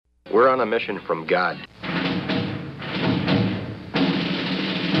We're on a mission from God.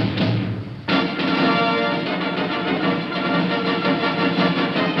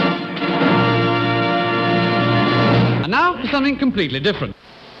 And now for something completely different.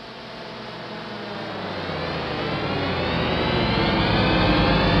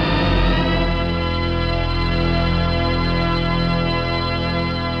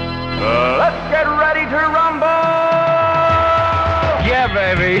 Let's get ready to rumble! Yeah,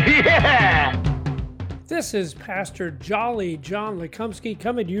 baby, yeah! This is Pastor Jolly John Lekumsky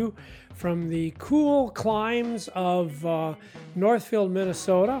coming to you from the cool climes of Northfield,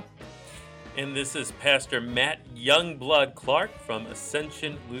 Minnesota. And this is Pastor Matt Youngblood Clark from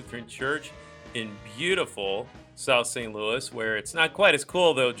Ascension Lutheran Church in beautiful South St. Louis, where it's not quite as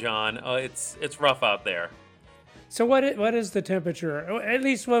cool though, John. It's rough out there. So what is the temperature? At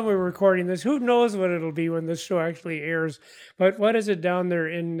least when we're recording this, who knows what it'll be when this show actually airs? But what is it down there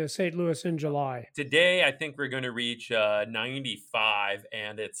in St. Louis in July? Today, I think we're going to reach 95,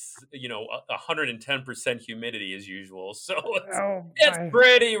 and it's 110% humidity as usual. So it's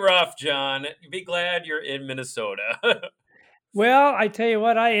pretty rough, John. Be glad you're in Minnesota. Well, I tell you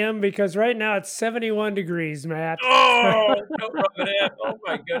what, I am, because right now it's 71 degrees, Matt. Oh, don't rub it in. Oh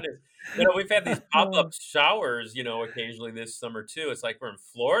my goodness. We've had these pop-up showers, occasionally this summer too. It's like we're in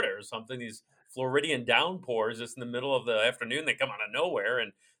Florida or something. These Floridian downpours just in the middle of the afternoon, they come out of nowhere,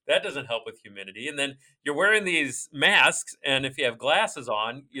 and that doesn't help with humidity. And then you're wearing these masks, and if you have glasses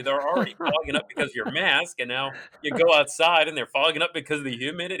on, they're already fogging up because of your mask, and now you go outside and they're fogging up because of the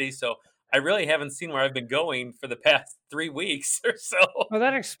humidity. So I really haven't seen where I've been going for the past 3 weeks or so. Well,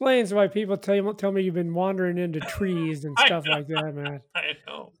 that explains why people tell me you've been wandering into trees and stuff like that, man. I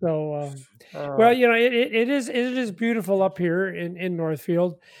know. So, well, it is beautiful up here in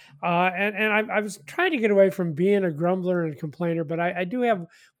Northfield, and I was trying to get away from being a grumbler and complainer, but I do have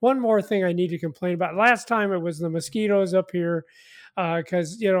one more thing I need to complain about. Last time it was the mosquitoes up here,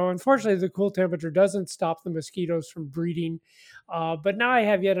 because unfortunately the cool temperature doesn't stop the mosquitoes from breeding. But now I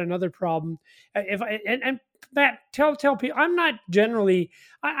have yet another problem. And Matt, tell people, I'm not generally,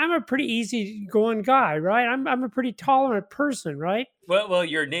 I'm a pretty easygoing guy, right? I'm a pretty tolerant person, right? Well,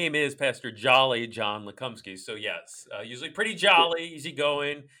 your name is Pastor Jolly John Lekumsky, so yes, usually pretty jolly,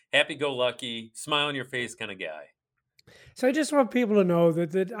 easygoing, happy-go-lucky, smile on your face kind of guy. So I just want people to know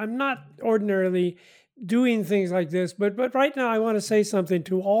that I'm not ordinarily doing things like this, but right now I want to say something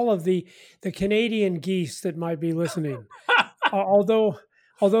to all of the Canadian geese that might be listening. Although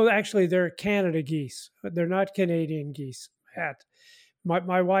actually they're Canada geese, but they're not Canadian geese. Matt,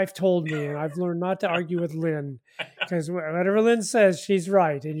 my wife told me, and I've learned not to argue with Lynn, because whatever Lynn says, she's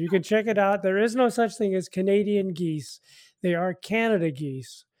right. And you can check it out. There is no such thing as Canadian geese. They are Canada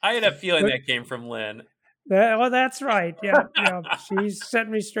geese. I had a feeling that came from Lynn. That's right. Yeah. She set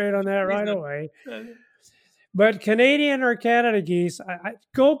me straight on that right away. But Canadian or Canada geese, I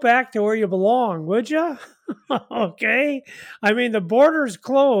go back to where you belong, would you? Okay. I mean, the border's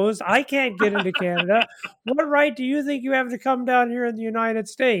closed. I can't get into Canada. What right do you think you have to come down here in the United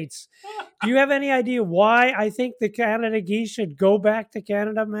States? Do you have any idea why I think the Canada geese should go back to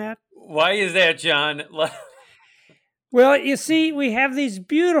Canada, Matt? Why is that, John? Well, you see, we have these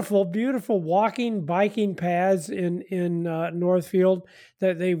beautiful, beautiful biking paths in Northfield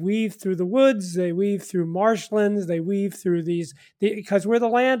that they weave through the woods, they weave through marshlands, they weave through because we're the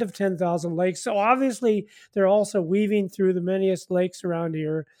land of 10,000 lakes. So obviously, they're also weaving through the manyest lakes around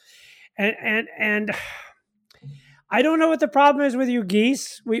here. And I don't know what the problem is with you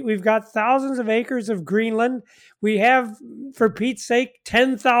geese. We've got thousands of acres of Greenland. We have, for Pete's sake,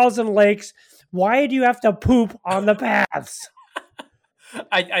 10,000 lakes. Why do you have to poop on the paths?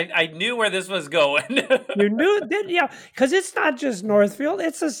 I knew where this was going. You knew, yeah, because it's not just Northfield.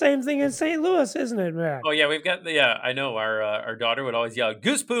 It's the same thing in St. Louis, isn't it, man? Oh, yeah, we've got I know, our daughter would always yell,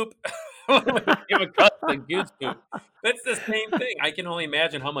 goose poop. Give a cut to goose poop. That's the same thing. I can only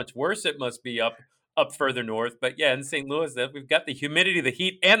imagine how much worse it must be up further north. But yeah, in St. Louis, we've got the humidity, the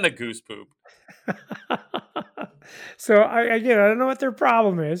heat, and the goose poop. So I don't know what their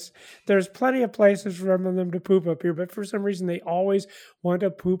problem is. There's plenty of places for them to poop up here, but for some reason they always want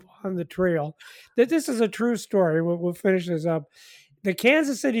to poop on the trail. This is a true story. We'll finish this up. The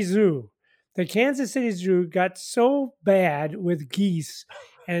Kansas City Zoo got so bad with geese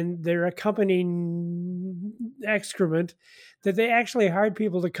and their accompanying excrement that they actually hired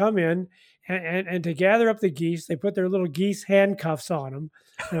people to come in And to gather up the geese, they put their little geese handcuffs on them.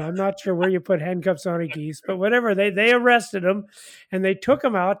 And I'm not sure where you put handcuffs on a geese, but whatever. They arrested them, and they took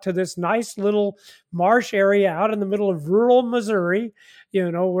them out to this nice little marsh area out in the middle of rural Missouri,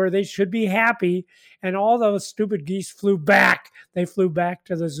 where they should be happy. And all those stupid geese flew back. They flew back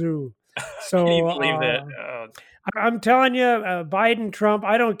to the zoo. So Can you believe that? I'm telling you, Biden, Trump,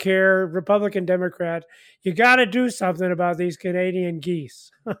 I don't care, Republican, Democrat, you got to do something about these Canadian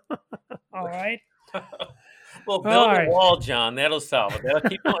geese. All right. Well, build All a right. wall, John. That'll solve it. That'll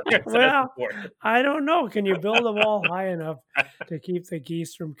keep them on there. Well, I don't know. Can you build a wall high enough to keep the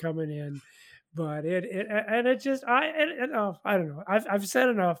geese from coming in? But I don't know. I've said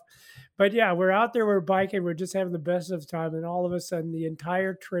enough. But yeah, we're out there, we're biking, we're just having the best of time, and all of a sudden the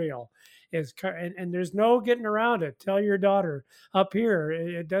entire trail is and there's no getting around it. Tell your daughter up here,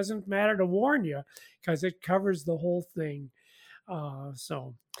 it doesn't matter to warn you because it covers the whole thing.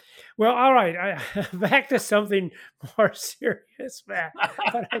 Well, all right. Back to something more serious, Matt.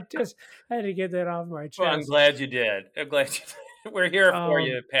 But I just had to get that off my chest. Well, I'm glad you did. I'm glad you did. We're here for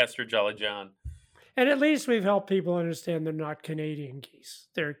you, Pastor Jolly John. And at least we've helped people understand they're not Canadian geese.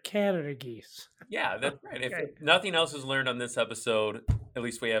 They're Canada geese. Yeah, that's right. Okay. If nothing else is learned on this episode, at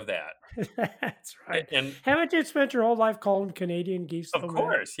least we have that. That's right. And haven't you spent your whole life calling them Canadian geese? of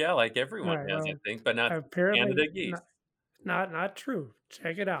course, yeah, like everyone Right, has, well, I think, but not apparently Canada geese. Not true.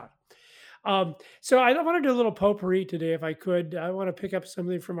 Check it out. So I want to do a little potpourri today, if I could. I want to pick up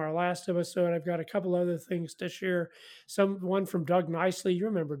something from our last episode. I've got a couple other things to share. One from Doug Nicely. You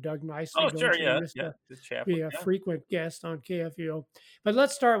remember Doug Nicely? Oh, don't sure, you? yeah, He used yeah. to The chaplain, be a yeah. frequent guest on KFUO. But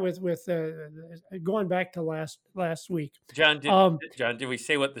let's start with going back to last week. John, did we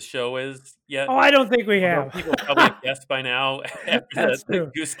say what the show is yet? Oh, I don't think we Although have. people probably have guessed by now after That's the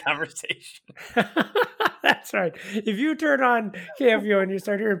true. goose conversation. That's right. If you turn on KFUO and you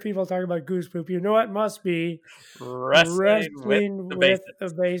start hearing people talking about goose poop, you know it must be Wrestling with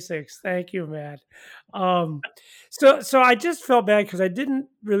the basics. Thank you, Matt. So I just felt bad because I didn't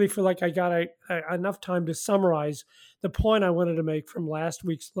really feel like I got enough time to summarize the point I wanted to make from last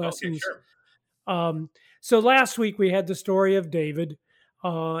week's lessons. Okay, sure. So last week we had the story of David,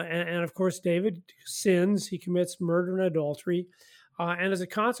 and of course David sins. He commits murder and adultery. And as a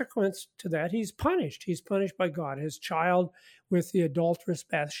consequence to that, he's punished. He's punished by God. His child with the adulteress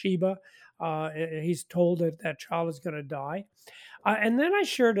Bathsheba, he's told that that child is going to die. And then I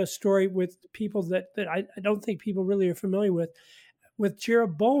shared a story with people that I don't think people really are familiar with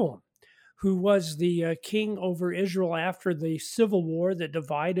Jeroboam, who was the king over Israel after the civil war that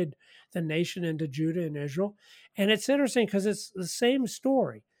divided the nation into Judah and Israel. And it's interesting because it's the same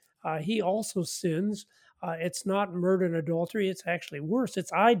story. He also sins. It's not murder and adultery. It's actually worse.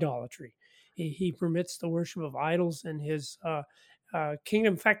 It's idolatry. He permits the worship of idols in his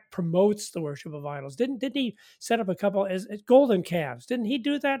kingdom. In fact, promotes the worship of idols. Didn't he set up a couple as golden calves? Didn't he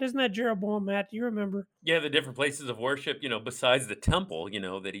do that? Isn't that Jeroboam, Matt? Do you remember? Yeah, the different places of worship, besides the temple,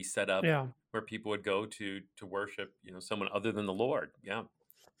 that he set up where people would go to worship, someone other than the Lord. Yeah.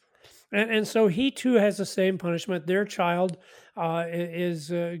 And so he too has the same punishment. Their child is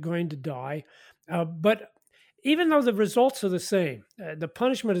going to die. But even though the results are the same, the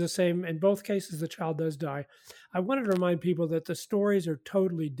punishment is the same, in both cases the child does die, I wanted to remind people that the stories are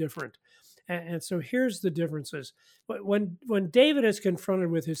totally different. And so here's the differences. When David is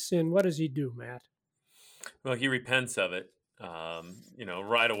confronted with his sin, what does he do, Matt? Well, he repents of it.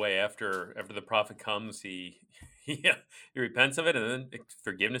 Right away after the prophet comes, he repents of it, and then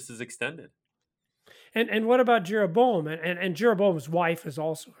forgiveness is extended. And what about Jeroboam? And Jeroboam's wife is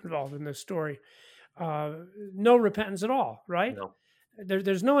also involved in this story. No repentance at all, right? No.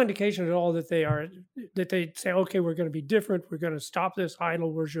 There's no indication at all that they say, okay, we're going to be different. We're going to stop this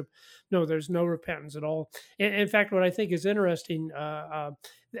idol worship. No, there's no repentance at all. In fact, what I think is interesting,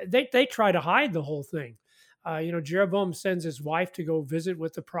 they try to hide the whole thing. Jeroboam sends his wife to go visit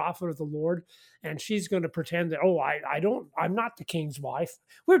with the prophet of the Lord, and she's going to pretend that, I'm not the king's wife.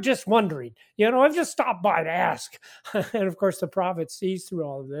 We're just wondering, I've just stopped by to ask. And of course, the prophet sees through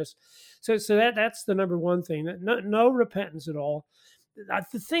all of this. So that's the number one thing, no repentance at all.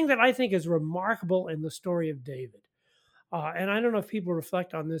 The thing that I think is remarkable in the story of David, and I don't know if people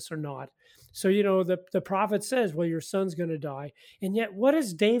reflect on this or not. So, the prophet says, well, your son's going to die. And yet, what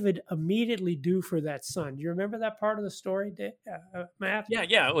does David immediately do for that son? Do you remember that part of the story, Matt?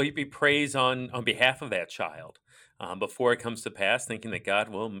 Yeah. Well, he prays on behalf of that child before it comes to pass, thinking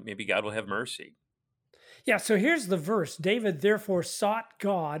that maybe God will have mercy. Yeah, so here's the verse. David therefore sought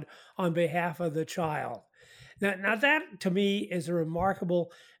God on behalf of the child. Now that to me is a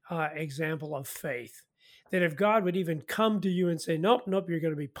remarkable example of faith. that if God would even come to you and say, nope, nope, you're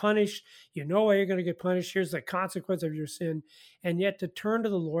going to be punished. You know why you're going to get punished. Here's the consequence of your sin. And yet to turn to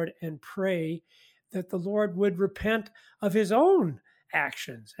the Lord and pray that the Lord would repent of his own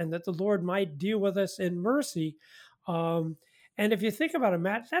actions and that the Lord might deal with us in mercy. And if you think about it,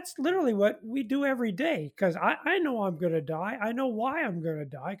 Matt, that's literally what we do every day, because I know I'm going to die. I know why I'm going to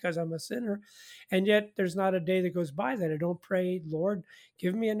die, because I'm a sinner. And yet there's not a day that goes by that I don't pray, Lord,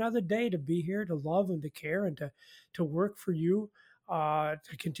 give me another day to be here, to love and to care and to work for you,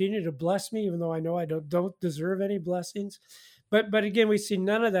 to continue to bless me, even though I know I don't deserve any blessings. But again, we see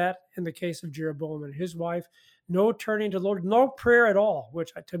none of that in the case of Jeroboam and his wife. No turning to the Lord, no prayer at all,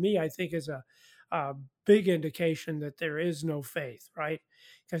 which to me I think is a big indication that there is no faith, right?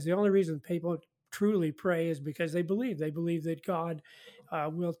 Because the only reason people truly pray is because they believe. They believe that God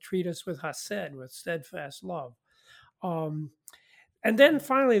will treat us with hesed, with steadfast love. And then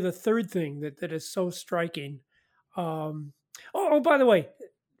finally, the third thing that is so striking. By the way,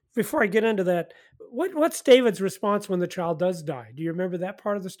 before I get into that, what's David's response when the child does die? Do you remember that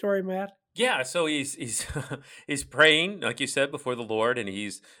part of the story, Matt? Yeah, so he's he's praying, like you said, before the Lord, and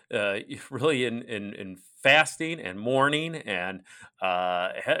he's really in fasting and mourning, and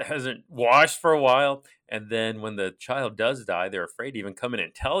hasn't washed for a while. And then when the child does die, they're afraid to even come in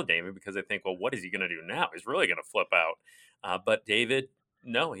and tell David, because they think, well, what is he going to do now? He's really going to flip out. But David,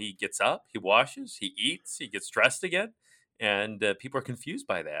 no, he gets up, he washes, he eats, he gets dressed again, and people are confused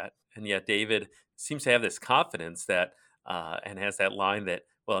by that. And yet David seems to have this confidence that, and has that line that,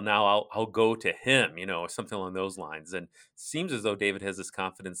 well, now I'll go to him, something along those lines. And seems as though David has this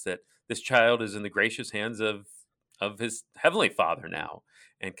confidence that this child is in the gracious hands of his heavenly Father now,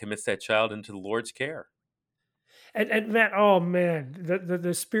 and commits that child into the Lord's care. And Matt, oh man,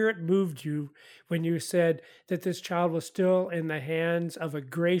 the Spirit moved you when you said that this child was still in the hands of a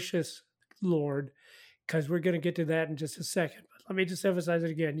gracious Lord, because we're going to get to that in just a second. But let me just emphasize it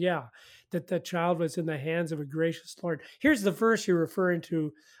again. Yeah, that the child was in the hands of a gracious Lord. Here's the verse you're referring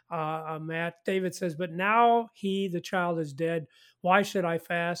to, Matt. David says, but now the child is dead. Why should I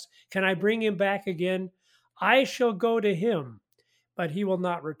fast? Can I bring him back again? I shall go to him, but he will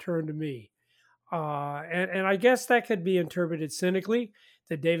not return to me. And I guess that could be interpreted cynically,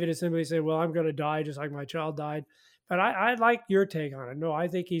 that David is simply saying, well, I'm going to die just like my child died. But I like your take on it. No, I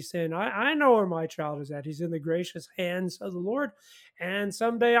think he's saying, I know where my child is at. He's in the gracious hands of the Lord. And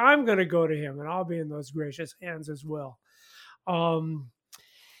someday I'm going to go to him, and I'll be in those gracious hands as well.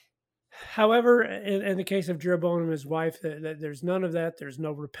 However, in the case of Jeroboam and his wife, there's none of that. There's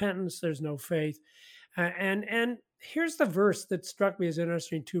no repentance. There's no faith. And here's the verse that struck me as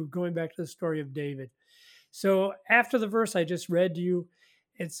interesting too, going back to the story of David. So after the verse I just read to you,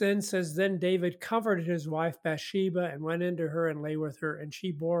 it then says, then David comforted his wife Bathsheba and went into her and lay with her, and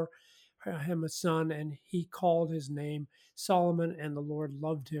she bore him a son, and he called his name Solomon, and the Lord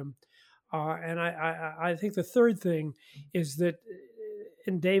loved him. And I think the third thing is that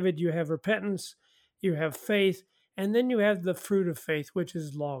in David you have repentance, you have faith, and then you have the fruit of faith, which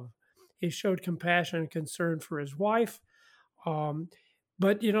is love. He showed compassion and concern for his wife.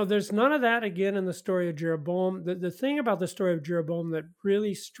 But, there's none of that again in the story of Jeroboam. The thing about the story of Jeroboam that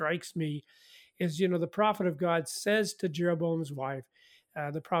really strikes me is, the prophet of God says to Jeroboam's wife,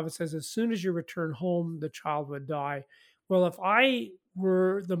 the prophet says, as soon as you return home, the child would die. Well, if I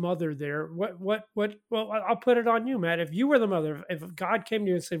were the mother there, well, I'll put it on you, Matt. If you were the mother, if God came to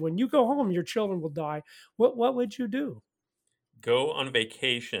you and said, when you go home, your children will die, what would you do? Go on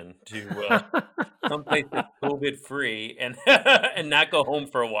vacation to someplace that's COVID free and and not go home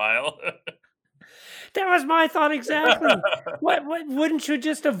for a while. That was my thought exactly. What wouldn't you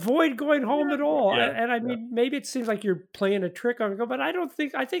just avoid going home at all? Yeah, And I mean, maybe it seems like you're playing a trick on me, but I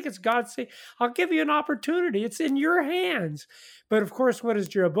think it's God saying, I'll give you an opportunity. It's in your hands. But of course, what does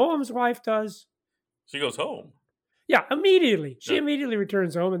Jeroboam's wife does? She goes home. Yeah, immediately. She Yeah. immediately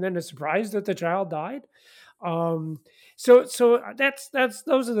returns home and then is surprised that the child died. So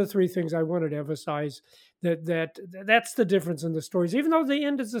those are the three things I wanted to emphasize, that's the difference in the stories, even though the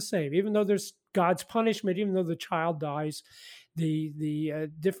end is the same, even though there's God's punishment, even though the child dies, the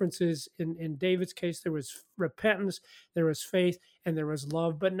differences in David's case, there was repentance, there was faith, and there was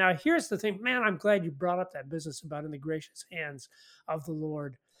love. But now here's the thing, man, I'm glad you brought up that business about in the gracious hands of the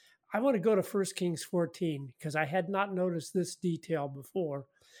Lord. I want to go to 1 Kings 14 because I had not noticed this detail before.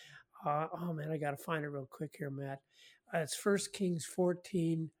 Oh man, I got to find it real quick here, Matt. It's 1 Kings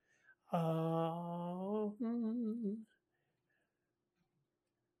 14.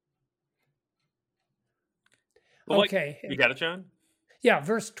 Okay. You got it, John? Yeah,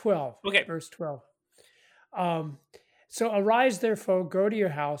 verse 12. Okay. Verse 12. So arise, therefore, go to your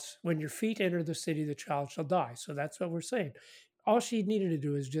house. When your feet enter the city, the child shall die. So that's what we're saying. All she needed to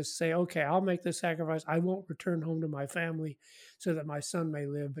do is just say, okay, I'll make the sacrifice. I won't return home to my family so that my son may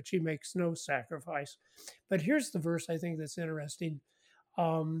live. But she makes no sacrifice. But here's the verse I think that's interesting.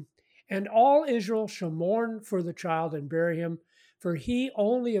 And all Israel shall mourn for the child and bury him, for he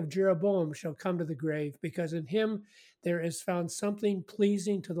only of Jeroboam shall come to the grave, because in him there is found something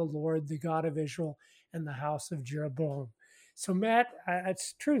pleasing to the Lord, the God of Israel, and the house of Jeroboam. So, Matt,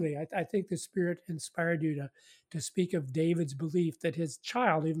 it's truly, I think the Spirit inspired you to speak of David's belief that his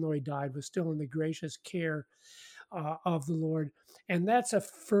child, even though he died, was still in the gracious care of the Lord. And that's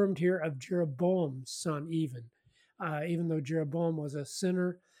affirmed here of Jeroboam's son, even though Jeroboam was a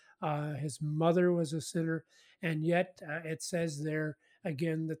sinner, his mother was a sinner, and yet it says there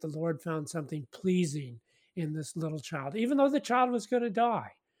again that the Lord found something pleasing in this little child. Even though the child was going to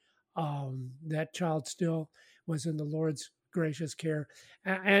die, that child still was in the Lord's gracious care.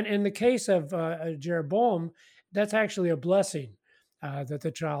 And in the case of Jeroboam, that's actually a blessing that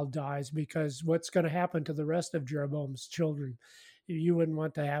the child dies, because what's going to happen to the rest of Jeroboam's children, you wouldn't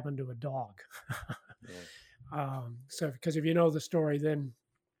want to happen to a dog. Yeah. So, because if you know the story, then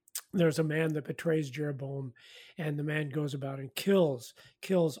there's a man that betrays Jeroboam, and the man goes about and kills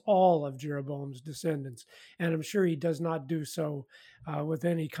all of Jeroboam's descendants. And I'm sure he does not do so with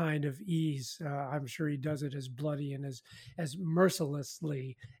any kind of ease. I'm sure he does it as bloody and as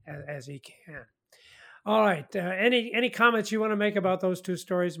mercilessly as he can. All right. Any comments you want to make about those two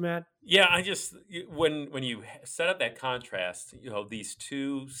stories, Matt? Yeah, I just when you set up that contrast, these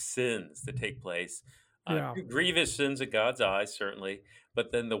two sins that take place, two grievous sins in God's eyes, certainly,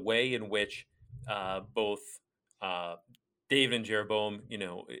 but then the way in which both David and Jeroboam,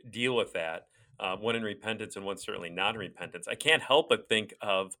 deal with that, one in repentance and one certainly not in repentance. I can't help but think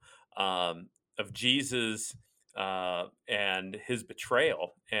of Jesus and his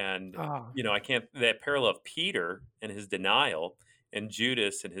betrayal, and I can't, that parallel of Peter and his denial, and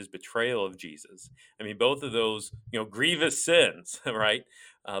Judas and his betrayal of Jesus. I mean, both of those, grievous sins, right?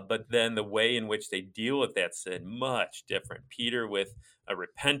 But then the way in which they deal with that sin, much different. Peter with a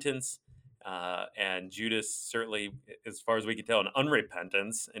repentance, and Judas certainly, as far as we can tell, an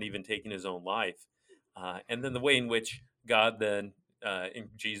unrepentance, and even taking his own life. And then the way in which God then, in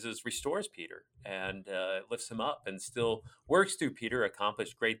Jesus, restores Peter and lifts him up, and still works through Peter,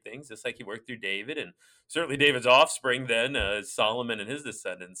 accomplished great things, just like he worked through David, and certainly David's offspring then, Solomon and his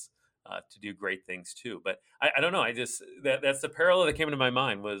descendants, to do great things too. But I don't know. I just that's the parallel that came into my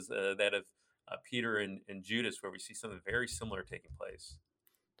mind, was that of Peter and Judas, where we see something very similar taking place.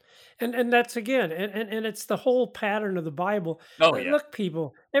 And that's again, and it's the whole pattern of the Bible. Oh, yeah. Look,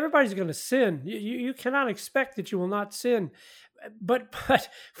 people, everybody's going to sin. You cannot expect that you will not sin. But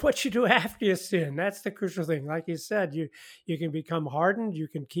what you do after you sin, that's the crucial thing. Like you said, you can become hardened. You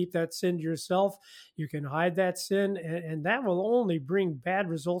can keep that sin to yourself. You can hide that sin, and that will only bring bad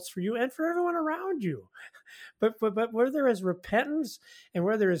results for you and for everyone around you. But where there is repentance and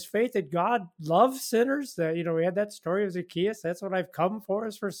where there is faith that God loves sinners, that we had that story of Zacchaeus. That's what I've come for,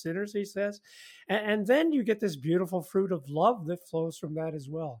 is for sinners, he says, and then you get this beautiful fruit of love that flows from that as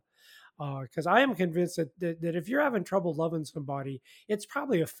well. Because I am convinced that if you're having trouble loving somebody, it's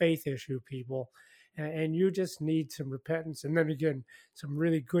probably a faith issue, people. And you just need some repentance. And then again, some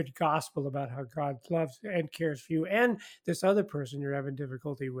really good gospel about how God loves and cares for you and this other person you're having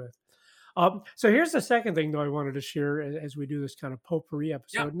difficulty with. So here's the second thing, though, I wanted to share as we do this kind of potpourri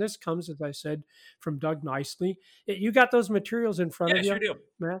episode. Yeah. And this comes, as I said, from Doug Nicely. You got those materials in front of you? Yeah, sure do.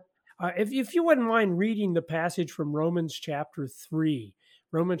 Matt? If you wouldn't mind reading the passage from Romans chapter 3.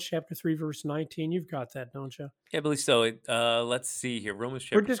 Romans chapter 3, verse 19. You've got that, don't you? Yeah, I believe so. Let's see here. Romans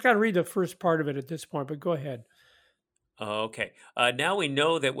chapter... We're just going to read the first part of it at this point, but go ahead. Okay. Now we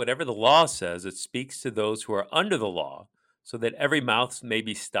know that whatever the law says, it speaks to those who are under the law, so that every mouth may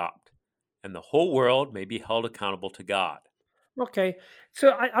be stopped, and the whole world may be held accountable to God. Okay.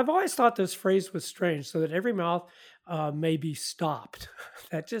 So I've always thought this phrase was strange, so that every mouth may be stopped.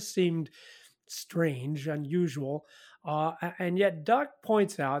 That just seemed strange, unusual. And yet Doug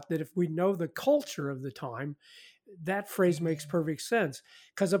points out that if we know the culture of the time, that phrase makes perfect sense,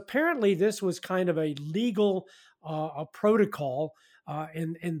 because apparently this was kind of a legal a protocol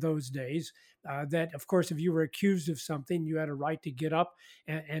in those days, that, of course, if you were accused of something, you had a right to get up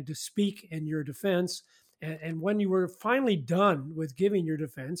and to speak in your defense. And when you were finally done with giving your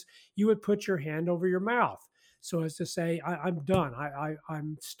defense, you would put your hand over your mouth, so as to say, I'm done.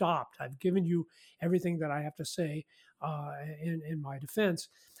 I'm stopped. I've given you everything that I have to say in my defense.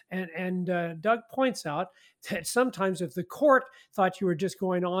 And Doug points out that sometimes if the court thought you were just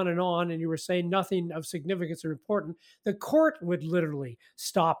going on and you were saying nothing of significance or important, the court would literally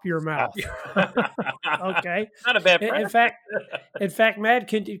stop your mouth. Okay. Not a bad In practice. fact, Matt,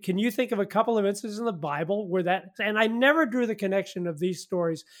 can you think of a couple of instances in the Bible where that, and I never drew the connection of these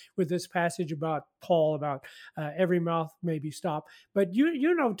stories with this passage about Paul, about every mouth may be stopped. But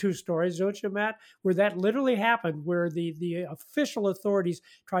you know two stories, don't you, Matt, where that literally happened, where the official authorities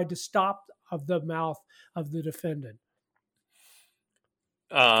tried to stop of the mouth of the defendant.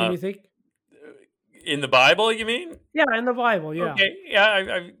 Can you think? In the Bible, you mean? Yeah, in the Bible, yeah. Okay,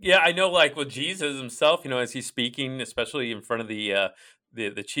 I know. Like with Jesus himself, as he's speaking, especially in front of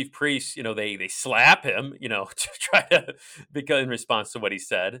the chief priests, they slap him, to try to because in response to what he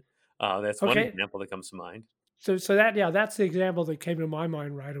said. That's one example that comes to mind. So that's the example that came to my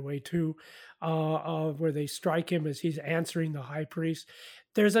mind right away too, where they strike him as he's answering the high priest.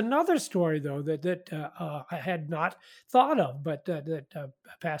 There's another story though that I had not thought of, but that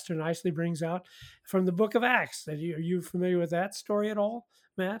Pastor Nicely brings out from the Book of Acts. Are you familiar with that story at all,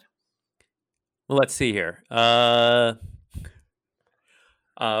 Matt? Well, let's see here. I'm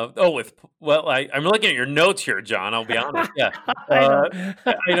looking at your notes here, John. I'll be honest. Yeah, I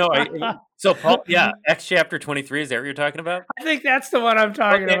know. So Paul, Acts chapter 23. Is that what you're talking about? I think that's the one I'm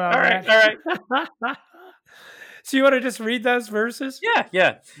talking about. All right. So you want to just read those verses?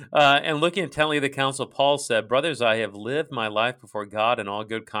 Yeah. And looking intently at the council, Paul said, "Brothers, I have lived my life before God in all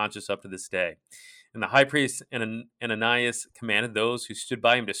good conscience up to this day." And the high priest Ananias commanded those who stood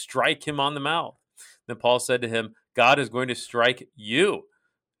by him to strike him on the mouth. Then Paul said to him, "God is going to strike you,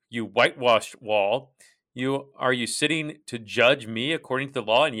 you whitewashed wall. Are you sitting to judge me according to the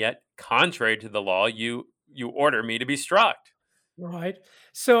law, and yet contrary to the law, you order me to be struck?" Right.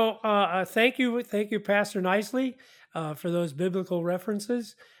 So thank you, Pastor Nicely, for those biblical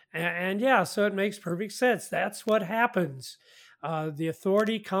references. And so it makes perfect sense. That's what happens. The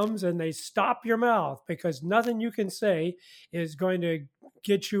authority comes and they stop your mouth because nothing you can say is going to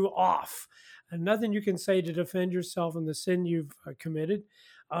get you off, and nothing you can say to defend yourself in the sin you've committed.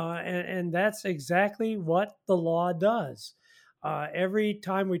 And that's exactly what the law does. Every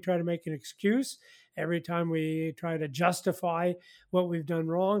time we try to make an excuse, every time we try to justify what we've done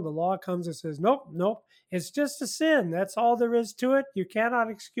wrong, the law comes and says, nope, it's just a sin. That's all there is to it. You cannot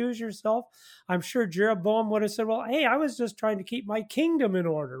excuse yourself. I'm sure Jeroboam would have said, well, hey, I was just trying to keep my kingdom in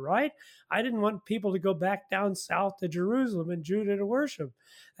order, right? I didn't want people to go back down south to Jerusalem and Judah to worship.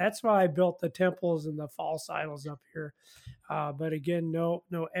 That's why I built the temples and the false idols up here. But again, no,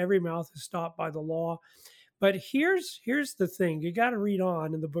 every mouth is stopped by the law. But here's the thing. You got to read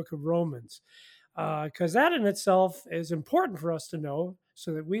on in the book of Romans. Because that in itself is important for us to know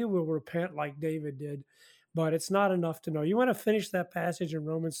so that we will repent like David did. But it's not enough to know. You want to finish that passage in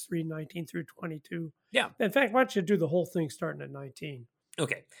Romans 3:19 through 22? Yeah. In fact, why don't you do the whole thing starting at 19?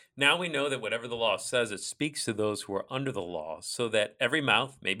 Okay. Now we know that whatever the law says, it speaks to those who are under the law, so that every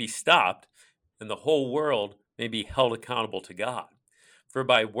mouth may be stopped and the whole world may be held accountable to God. For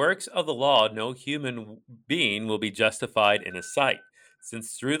by works of the law, no human being will be justified in his sight,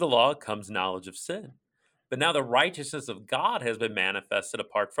 since through the law comes knowledge of sin. But now the righteousness of God has been manifested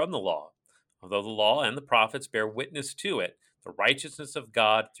apart from the law. Although the law and the prophets bear witness to it, the righteousness of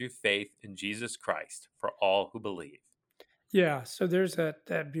God through faith in Jesus Christ for all who believe. Yeah, so there's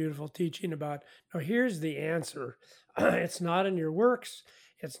that beautiful teaching about, now here's the answer. It's not in your works.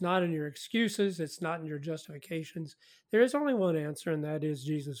 It's not in your excuses. It's not in your justifications. There is only one answer, and that is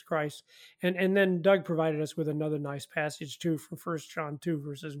Jesus Christ. And then Doug provided us with another nice passage, too, from 1 John 2,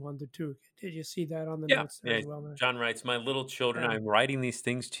 verses 1 to 2. Did you see that on the notes there as well? John writes, "My little children, I am writing these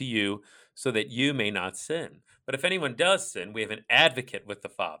things to you so that you may not sin. But if anyone does sin, we have an advocate with the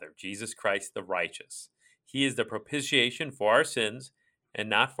Father, Jesus Christ the righteous. He is the propitiation for our sins, and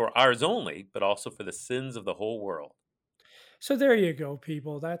not for ours only, but also for the sins of the whole world." So there you go,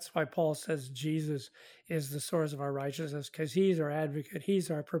 people. That's why Paul says Jesus is the source of our righteousness, because he's our advocate. He's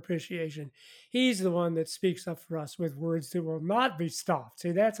our propitiation. He's the one that speaks up for us with words that will not be stopped.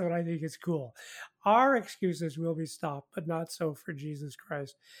 See, that's what I think is cool. Our excuses will be stopped, but not so for Jesus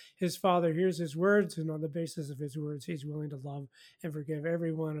Christ. His Father hears his words, and on the basis of his words, he's willing to love and forgive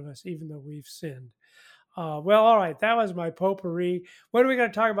every one of us, even though we've sinned. Well, all right. That was my potpourri. What are we going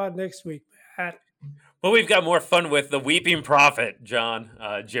to talk about next week, Matt? Well, we've got more fun with the weeping prophet, John,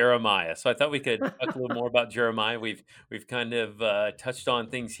 Jeremiah. So I thought we could talk a little more about Jeremiah. We've kind of touched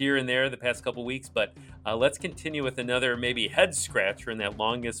on things here and there the past couple weeks, but let's continue with another maybe head scratcher in that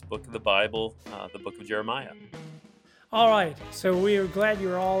longest book of the Bible, the book of Jeremiah. All right. So we are glad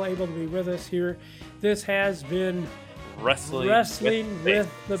you're all able to be with us here. This has been Wrestling Wrestling with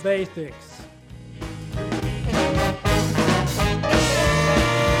the Basics.